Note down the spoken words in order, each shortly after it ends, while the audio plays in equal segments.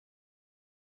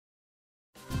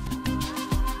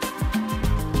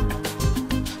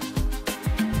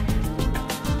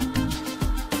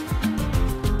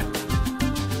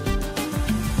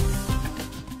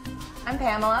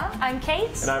Pamela. I'm Kate.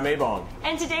 And I'm Ebong.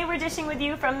 And today we're dishing with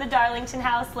you from the Darlington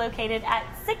House located at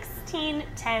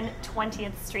 1610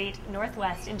 20th Street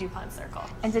Northwest in DuPont Circle.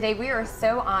 And today we are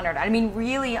so honored, I mean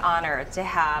really honored, to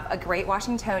have a great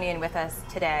Washingtonian with us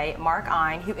today, Mark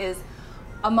Ein, who is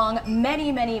among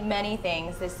many, many, many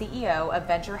things, the CEO of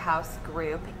Venture House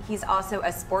Group. He's also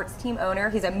a sports team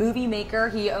owner. He's a movie maker.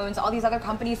 He owns all these other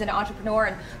companies, an entrepreneur,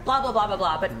 and blah, blah, blah, blah,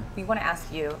 blah. But we want to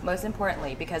ask you, most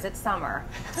importantly, because it's summer,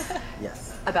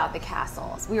 yes, about the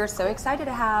Castles. We are so excited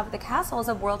to have the Castles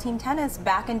of World Team Tennis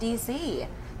back in DC.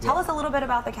 Tell us a little bit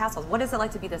about the Castles. What is it like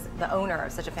to be the owner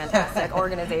of such a fantastic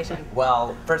organization?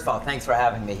 Well, first of all, thanks for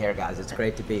having me here, guys. It's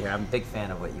great to be here. I'm a big fan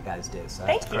of what you guys do. So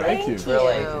Thank you. Thank you.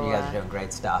 Really, you guys are doing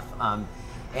great stuff.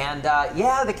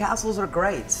 Yeah, the Castles are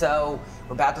great. So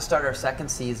we're about to start our second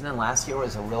season, and last year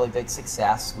was a really big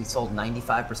success. We sold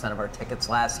 95% of our tickets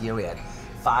last year. We had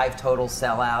 5 total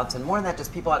sellouts, and more than that,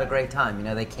 just people had a great time. You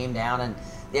know, they came down, and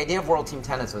the idea of World Team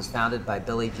Tennis was founded by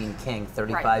Billie Jean King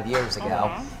 35 years ago,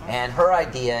 and her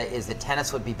idea is that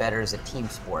tennis would be better as a team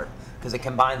sport because it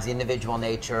combines the individual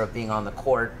nature of being on the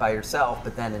court by yourself,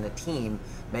 but then in a team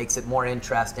makes it more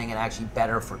interesting and actually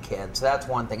better for kids. So that's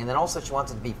one thing. And then also she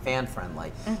wants it to be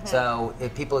fan-friendly. So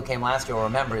if people who came last year will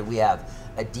remember, we have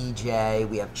a DJ,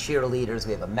 we have cheerleaders,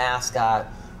 we have a mascot,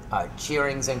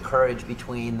 cheering's encouraged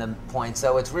between the points.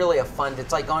 So it's really a fun,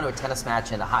 it's like going to a tennis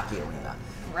match in a hockey arena.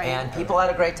 Right. And people had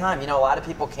a great time. You know, a lot of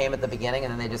people came at the beginning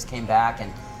and then they just came back,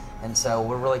 and so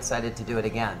we're really excited to do it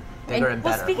again. Bigger and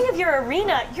better. Well, speaking of your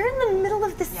arena, you're in the middle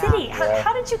of the city.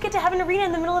 How did you get to have an arena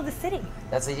in the middle of the city?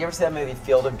 Did you ever see that movie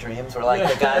Field of Dreams, where like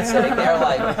the guy's sitting there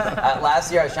like,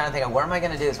 last year I was trying to think of where am I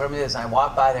going to do this, where am I going to do this, and I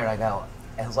walk by there and I go,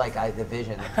 it was like the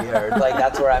vision appeared, like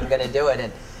that's where I'm going to do it.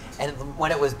 And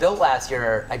when it was built last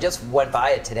year, I just went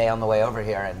by it today on the way over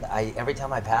here, and every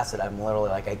time I pass it, I'm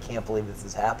literally like, I can't believe this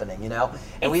is happening, you know?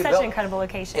 And it's such an incredible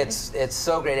location. It's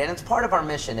so great, and it's part of our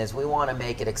mission is we want to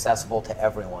make it accessible to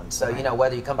everyone. So, you know,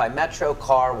 whether you come by metro,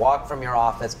 car, walk from your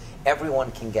office, everyone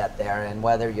can get there, and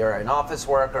whether you're an office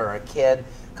worker or a kid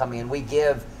coming in, we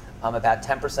give about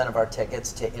 10% of our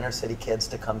tickets to inner city kids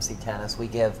to come see tennis. We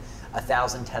give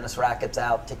 1,000 tennis rackets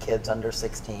out to kids under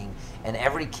 16, and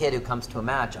every kid who comes to a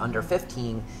match under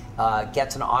 15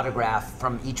 gets an autograph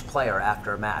from each player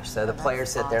after a match. So the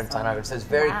players sit there and sign autographs. So it's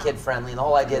very kid friendly, and the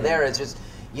whole idea there is just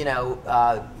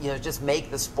just make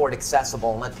the sport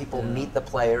accessible and let people meet the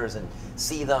players and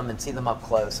see them up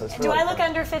close. So it's Do really I look fun.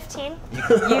 under 15? You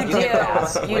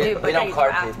do, but we don't you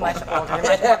card act people. much older,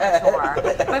 much more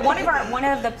mature. But one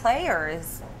of the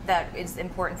players that is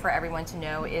important for everyone to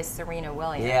know is Serena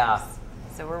Williams. Yeah.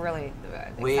 So we're really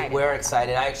excited. We're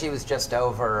excited. I actually was just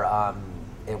over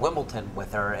in Wimbledon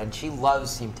with her, and she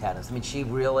loves team tennis. I mean, she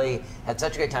really had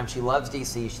such a great time. She loves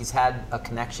DC. She's had a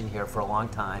connection here for a long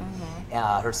time.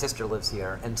 Her sister lives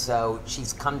here, and so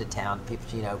she's come to town,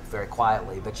 very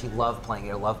quietly, but she loved playing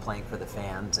here, loved playing for the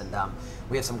fans, and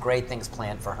we have some great things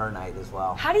planned for her night as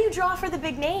well. How do you draw for the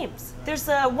big names? There's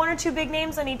 1 or 2 big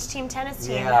names on each team tennis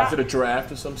team. Yeah. Is it a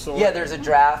draft of some sort? Yeah, there's a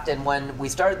draft, and when we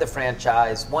started the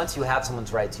franchise, once you have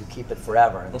someone's rights, you keep it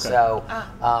forever. And so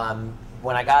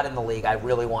when I got in the league, I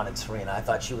really wanted Serena. I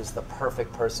thought she was the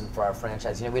perfect person for our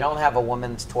franchise. You know, we don't have a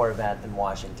women's tour event in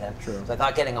Washington, so I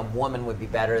thought getting a woman would be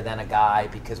better than a guy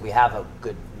because we have a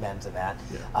good men's event.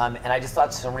 And I just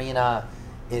thought Serena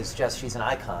is she's an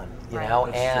icon, you know,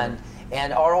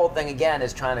 and our whole thing, again,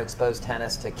 is trying to expose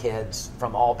tennis to kids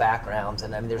from all backgrounds.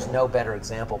 And I mean, there's no better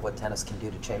example of what tennis can do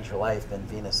to change your life than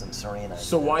Venus and Serena.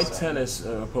 So why tennis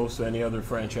opposed to any other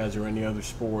franchise or any other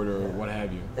sport or what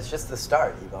have you? It's just the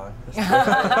start, Ebong. It's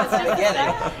the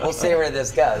beginning. We'll see where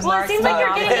this goes. Well, it seems like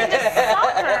you're getting into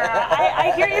soccer.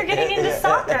 I hear you're getting into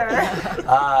soccer.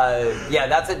 Yeah,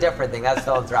 that's a different thing. That's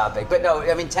philanthropic. But no,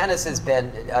 I mean, tennis has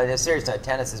been, on a serious note,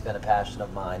 tennis has been a passion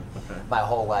of mine my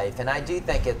whole life. And I do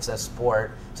think it's a sport.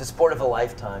 It's a sport of a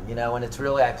lifetime, you know, and it's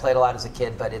really, I played a lot as a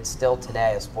kid, but it's still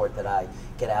today a sport that I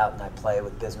get out and I play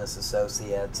with business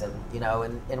associates. And, you know,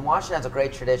 and Washington has a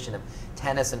great tradition of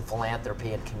tennis and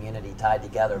philanthropy and community tied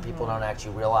together. People don't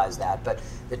actually realize that. But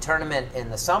the tournament in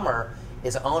the summer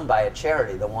is owned by a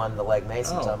charity. The Legg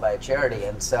Mason's owned by a charity.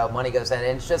 And so money goes in,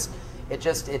 and it's just,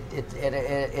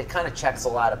 it kind of checks a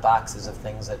lot of boxes of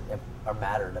things that are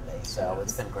matter to me. So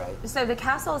it's been great. So the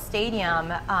Castle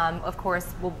Stadium, of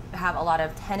course, will have a lot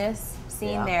of tennis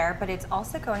scene there, but it's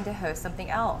also going to host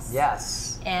something else.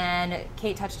 Yes. And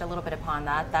Kate touched a little bit upon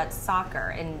that. That's soccer,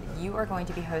 and you are going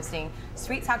to be hosting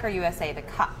Street Soccer USA, the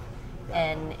Cup.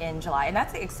 in July, and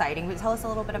that's exciting. Will you tell us a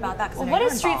little bit about that? 'Cause I know What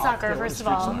you're is street involved. soccer, first of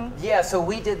all? Yeah, so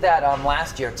we did that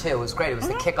last year too. It was great. It was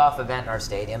the kickoff event in our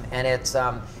stadium, and it's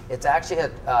actually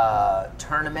a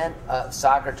tournament, a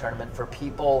soccer tournament for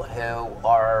people who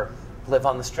live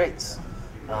on the streets.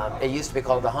 It used to be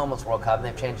called the Homeless World Cup, and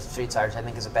they've changed it to Street Soccer, which I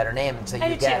think is a better name. And so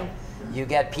you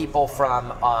get people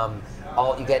from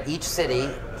you get each city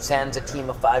sends a team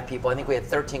of 5 people. I think we had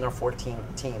 13 or 14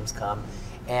 teams come.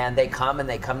 And they come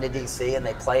to DC and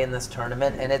they play in this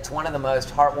tournament, and it's one of the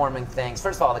most heartwarming things.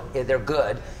 First of all, they're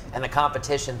good and the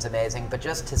competition's amazing, but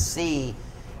just to see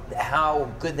how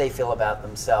good they feel about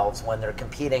themselves when they're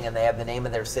competing and they have the name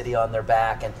of their city on their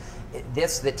back. And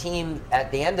the team,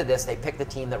 at the end of this, they pick the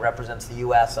team that represents the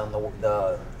U.S. on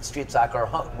the Street Soccer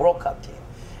World Cup team.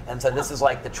 And so this is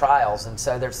like the trials, and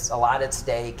so there's a lot at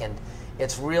stake, and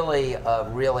it's really a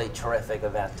really terrific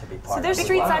event to be part of. So there's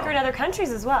street soccer in other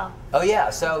countries as well. Oh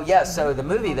yeah, so the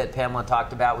movie that Pamela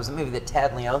talked about was a movie that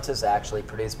Ted Leonsis actually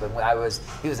produced, but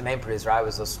he was the main producer. I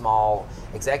was a small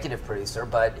executive producer,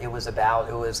 but it was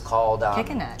called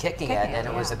Kicking It, and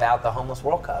it was about the Homeless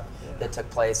World Cup that took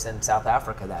place in South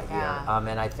Africa that year.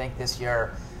 And I think this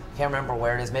year, I can't remember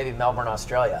where it is, maybe Melbourne,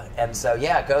 Australia. And so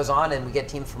it goes on, and we get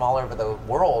teams from all over the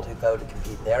world who go to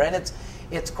compete there, and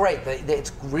it's great.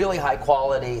 It's really high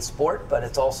quality sport, but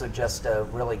it's also just a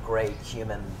really great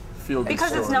human.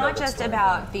 Because it's not just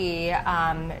about the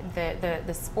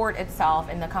sport itself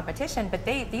and the competition, but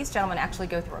these gentlemen actually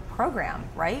go through a program,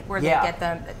 right, where they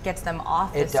gets them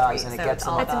off the street. It does, and it gets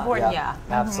them. That's important.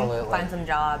 Absolutely. Find some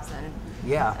jobs, and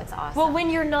that's awesome. Well, when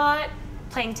you're not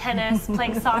playing tennis,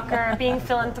 playing soccer, being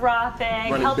philanthropic,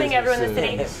 helping everyone in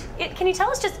the city. Can you tell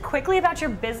us just quickly about your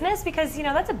business? Because,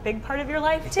 that's a big part of your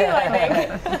life too, I think.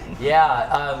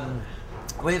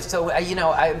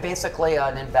 I'm basically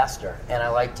an investor, and I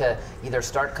like to either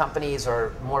start companies,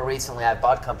 or more recently I've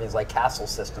bought companies like Castle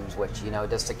Systems, which,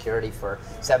 does security for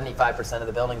 75% of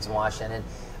the buildings in Washington.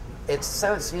 It's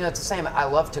the same. I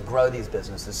love to grow these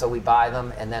businesses, so we buy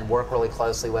them and then work really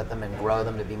closely with them and grow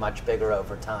them to be much bigger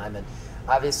over time. And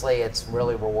obviously, it's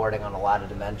really rewarding on a lot of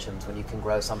dimensions when you can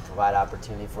grow some, provide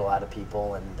opportunity for a lot of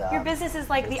people. And your business is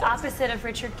like the opposite of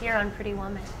Richard Gere on Pretty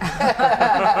Woman. You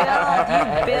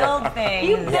build things.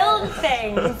 You build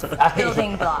things.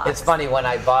 Building blocks. It's funny, when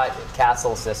I bought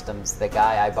Castle Systems, the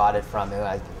guy I bought it from,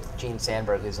 Gene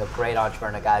Sandberg, who's a great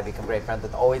entrepreneur, a guy I become great friends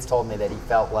with, always told me that he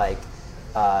felt like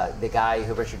the guy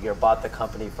who Richard Gere bought the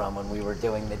company from when we were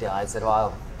doing the deal. I said,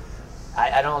 well,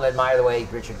 I don't admire the way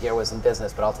Richard Gere was in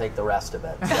business, but I'll take the rest of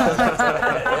it.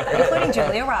 Including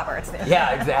Julia Roberts.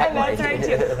 Yeah, exactly. And that's right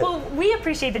too. Well, we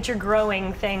appreciate that you're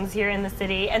growing things here in the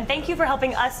city, and thank you for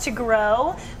helping us to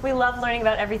grow. We love learning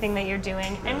about everything that you're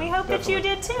doing, and we hope that you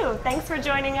did too. Thanks for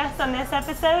joining us on this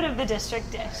episode of The District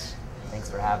Dish. Thanks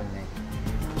for having me.